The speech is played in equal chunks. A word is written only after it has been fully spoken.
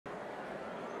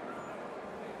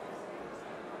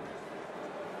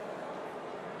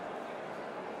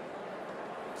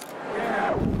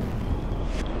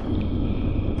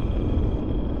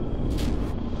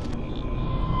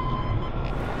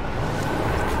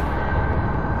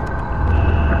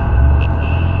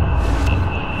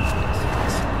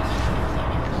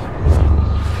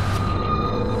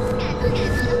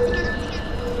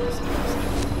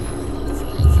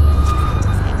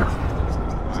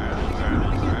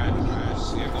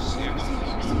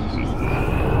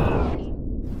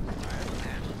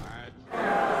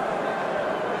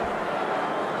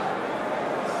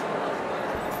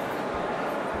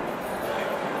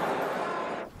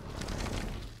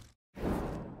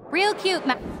Real cute,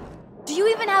 Max. Do you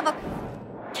even have a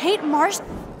Kate Marsh?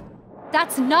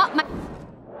 That's not my...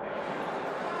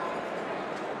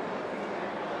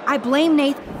 I blame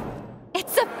Nathan.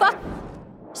 It's a fuck...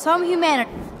 Some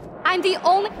humanity. I'm the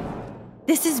only...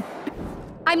 This is...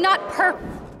 I'm not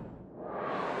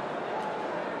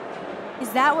Is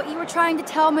that what you were trying to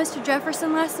tell Mr.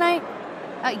 Jefferson last night?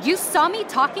 You saw me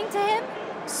talking to him?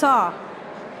 Saw.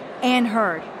 And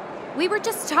heard. We were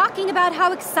just talking about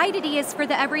how excited he is for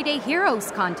the Everyday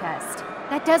Heroes contest.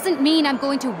 That doesn't mean I'm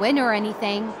going to win or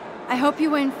anything. I hope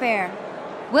you win fair.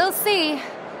 We'll see.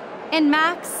 And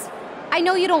Max, I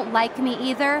know you don't like me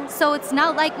either, so it's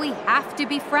not like we have to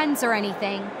be friends or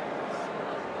anything.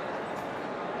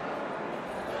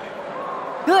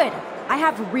 Good. I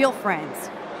have real friends.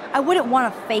 I wouldn't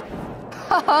want to fake...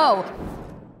 Oh!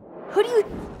 Who do you...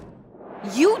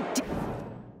 You d...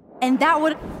 And that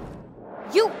would...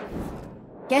 You...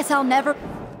 Guess I'll never...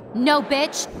 No,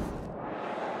 bitch.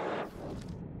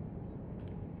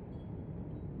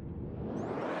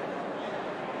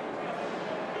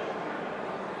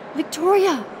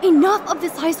 Victoria, enough of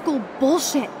this high school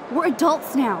bullshit. We're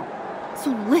adults now.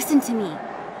 So listen to me.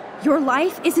 Your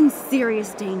life is in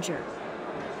serious danger.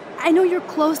 I know you're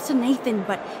close to Nathan,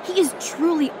 but he is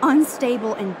truly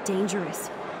unstable and dangerous.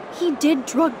 He did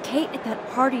drug Kate at that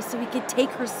party so he could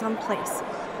take her someplace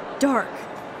dark.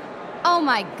 Oh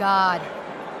my god.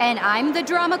 And I'm the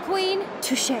drama queen?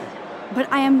 Touché.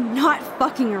 But I am not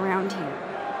fucking around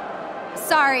here.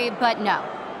 Sorry, but no.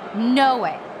 No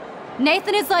way.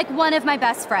 Nathan is like one of my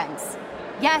best friends.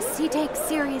 Yes, he takes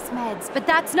serious meds, but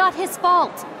that's not his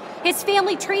fault. His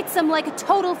family treats him like a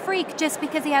total freak just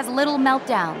because he has little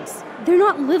meltdowns. They're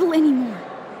not little anymore.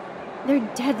 They're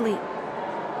deadly.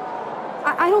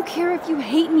 I don't care if you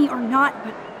hate me or not,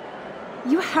 but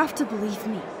you have to believe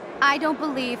me. I don't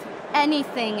believe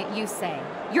anything you say.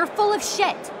 You're full of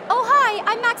shit. Oh, hi,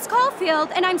 I'm Max Caulfield,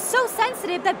 and I'm so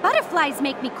sensitive that butterflies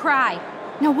make me cry.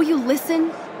 Now, will you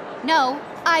listen? No,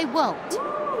 I won't.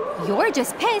 You're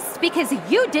just pissed because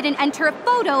you didn't enter a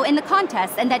photo in the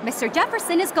contest and that Mr.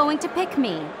 Jefferson is going to pick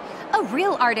me. A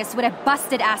real artist would have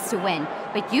busted ass to win,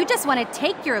 but you just want to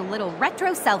take your little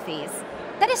retro selfies.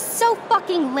 That is so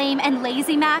fucking lame and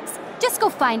lazy, Max. Just go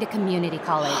find a community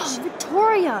college.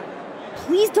 Victoria,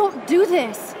 please don't do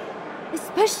this.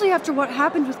 Especially after what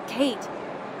happened with Kate.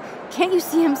 Can't you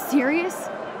see I'm serious?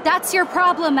 That's your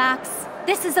problem, Max.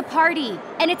 This is a party,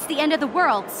 and it's the end of the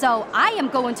world, so I am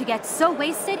going to get so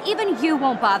wasted even you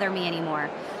won't bother me anymore.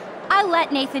 I'll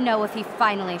let Nathan know if he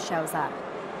finally shows up.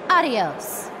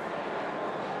 Adios.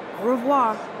 Au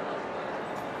revoir.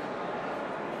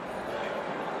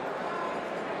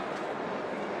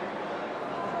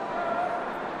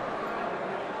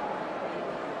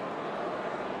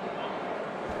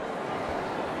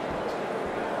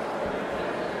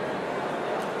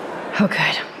 Oh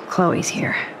good, Chloe's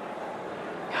here.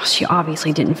 She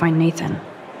obviously didn't find Nathan.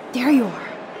 There you are.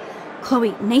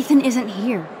 Chloe, Nathan isn't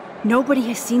here. Nobody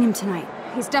has seen him tonight.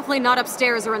 He's definitely not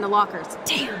upstairs or in the lockers.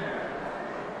 Damn.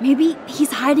 Maybe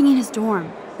he's hiding in his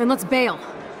dorm. Then let's bail.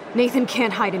 Nathan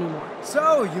can't hide anymore.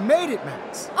 So, you made it,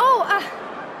 Max. Oh,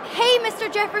 hey,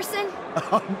 Mr. Jefferson.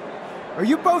 Are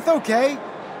you both okay?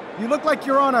 You look like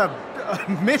you're on a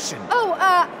mission. Oh,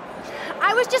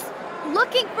 I was just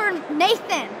looking for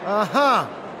Nathan. Uh-huh.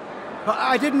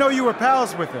 I didn't know you were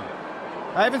pals with him.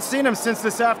 I haven't seen him since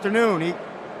this afternoon.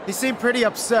 He seemed pretty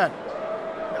upset.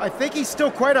 I think he's still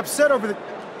quite upset over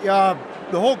the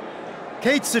whole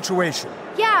Kate situation.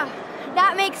 Yeah,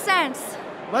 that makes sense.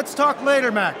 Let's talk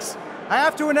later, Max. I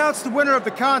have to announce the winner of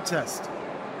the contest.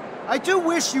 I do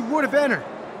wish you would have entered.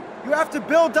 You have to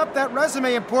build up that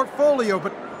resume and portfolio,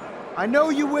 but I know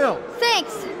you will.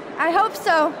 Thanks. I hope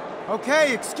so.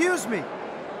 Okay, excuse me.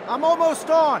 I'm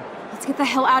almost on. Let's get the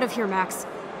hell out of here, Max.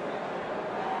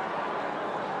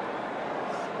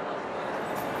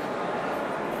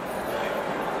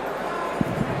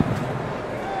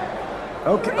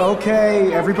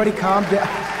 Okay, everybody calm down.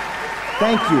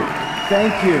 Thank you.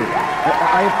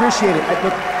 I appreciate it.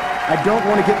 Look, I don't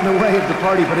want to get in the way of the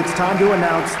party, but it's time to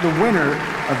announce the winner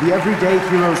of the Everyday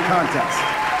Heroes contest.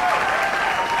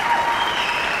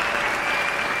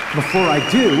 Before I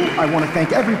do, I want to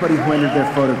thank everybody who entered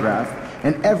their photograph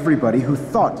and everybody who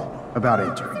thought about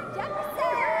entering.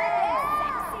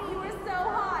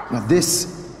 Now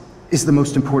this is the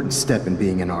most important step in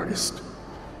being an artist.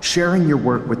 Sharing your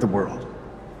work with the world.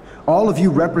 All of you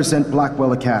represent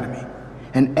Blackwell Academy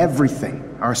and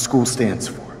everything our school stands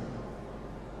for.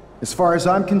 As far as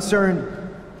I'm concerned,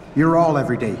 you're all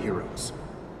everyday heroes.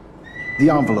 The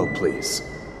envelope, please.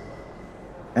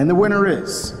 And the winner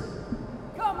is...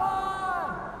 Come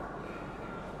on!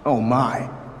 Oh my,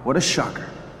 what a shocker.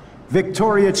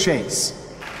 Victoria Chase.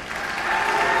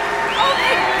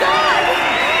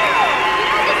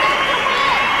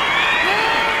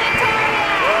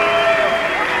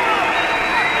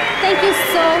 Thank you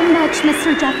so much,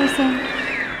 Mr. Jefferson.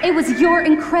 It was your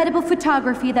incredible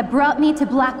photography that brought me to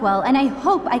Blackwell, and I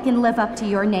hope I can live up to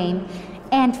your name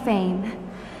and fame.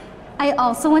 I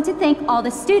also want to thank all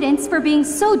the students for being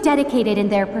so dedicated in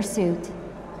their pursuit.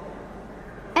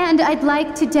 And I'd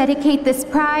like to dedicate this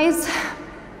prize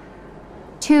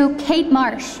to Kate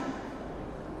Marsh.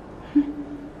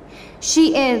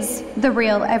 She is the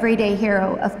real everyday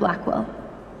hero of Blackwell,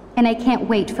 and I can't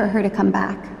wait for her to come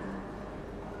back.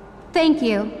 Thank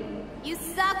you. You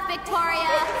suck, Victoria!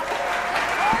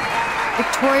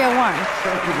 Victoria won.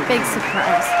 Big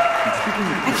surprise.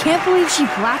 I can't believe she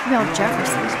blackmailed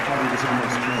Jefferson.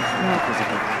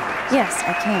 Yes,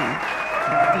 I can.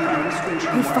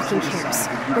 Who fucking cares?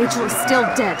 Rachel is still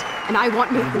dead, and I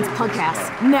want Nathan's punk ass,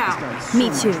 now! Me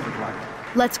too.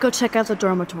 Let's go check out the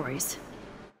dormitories.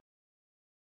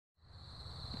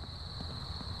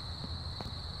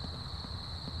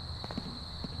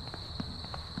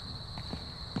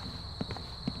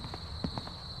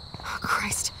 Oh,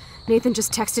 Christ. Nathan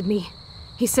just texted me.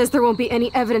 He says there won't be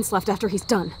any evidence left after he's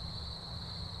done.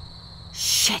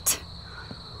 Shit.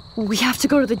 We have to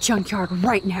go to the junkyard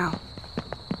right now.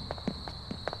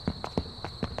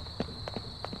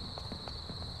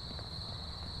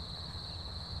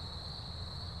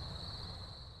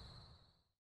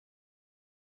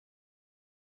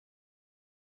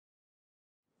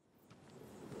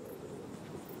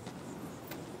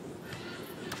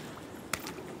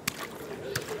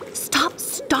 Stop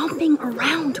stomping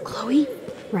around, Chloe.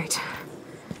 Right.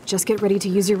 Just get ready to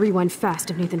use your rewind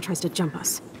fast if Nathan tries to jump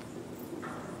us.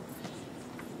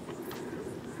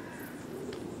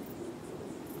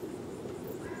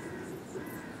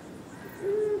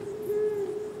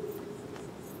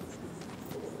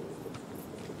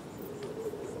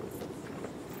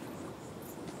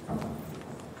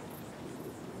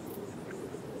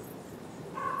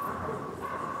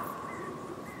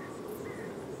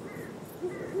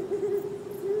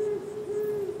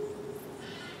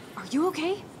 Are you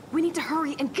okay? We need to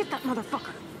hurry and get that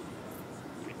motherfucker.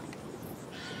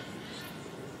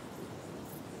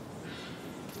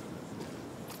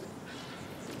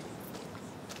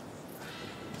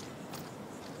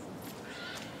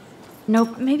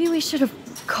 Nope, maybe we should have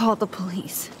called the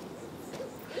police.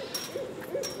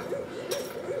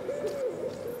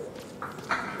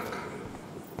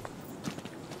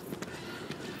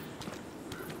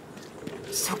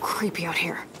 So creepy out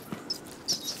here.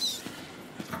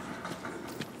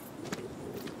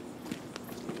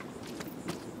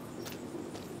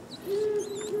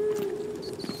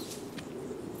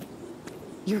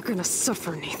 You're gonna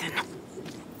suffer, Nathan.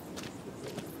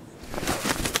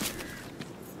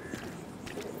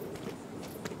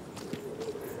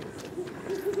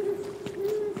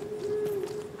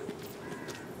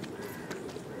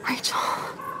 Rachel.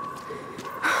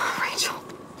 Rachel.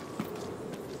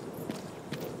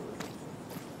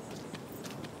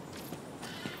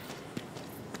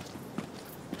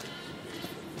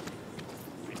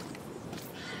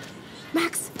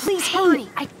 Max, please hurry!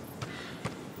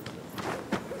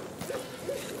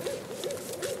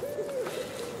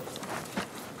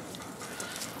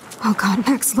 Oh God,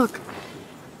 Max, look.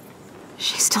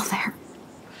 She's still there.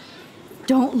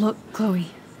 Don't look,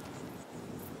 Chloe.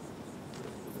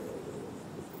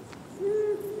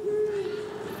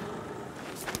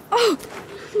 Oh,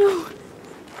 no.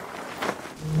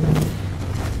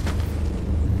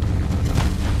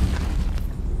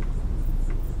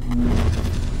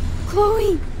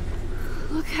 Chloe,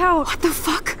 look out. What the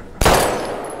fuck?